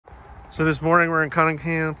So this morning we're in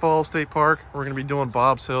Cunningham Falls State Park. We're gonna be doing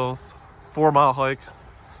Bob's Hill. It's a 4-mile hike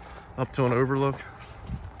up to an overlook.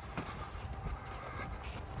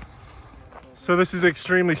 So this is the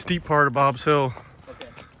extremely steep part of Bob's Hill. Okay.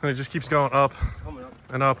 And it just keeps going up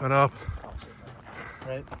and up and up.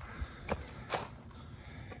 Right.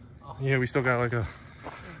 Yeah, we still got like a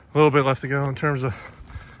little bit left to go in terms of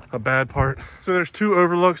a bad part. So there's 2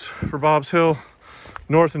 overlooks for Bob's Hill,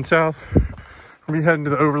 north and south. We'll be heading to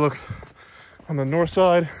the overlook on the north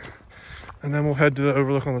side, and then we'll head to the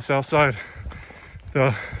overlook on the south side.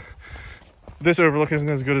 This overlook isn't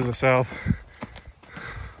as good as the south.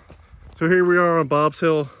 So here we are on Bob's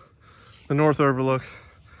Hill, the north overlook.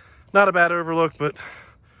 Not a bad overlook, but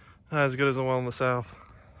not as good as the one on the south.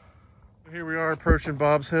 Here we are approaching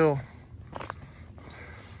Bob's Hill.